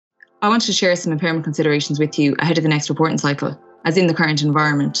I wanted to share some impairment considerations with you ahead of the next reporting cycle, as in the current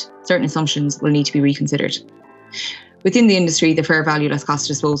environment, certain assumptions will need to be reconsidered. Within the industry, the fair value less cost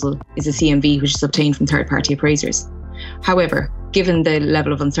of disposal is a CMV which is obtained from third-party appraisers. However, given the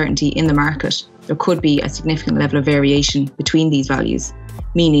level of uncertainty in the market, there could be a significant level of variation between these values,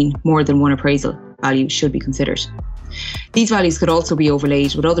 meaning more than one appraisal value should be considered. These values could also be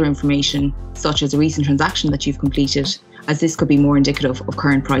overlaid with other information, such as a recent transaction that you've completed, as this could be more indicative of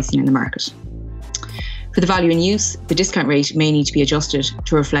current pricing in the market. For the value in use, the discount rate may need to be adjusted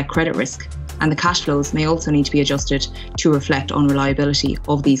to reflect credit risk, and the cash flows may also need to be adjusted to reflect unreliability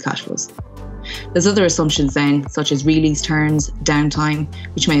of these cash flows. There's other assumptions then, such as release terms, downtime,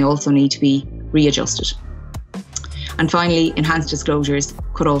 which may also need to be readjusted. And finally, enhanced disclosures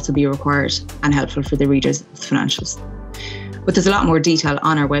could also be required and helpful for the readers of the financials. But there's a lot more detail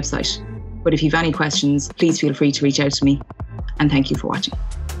on our website. But if you have any questions, please feel free to reach out to me. And thank you for watching.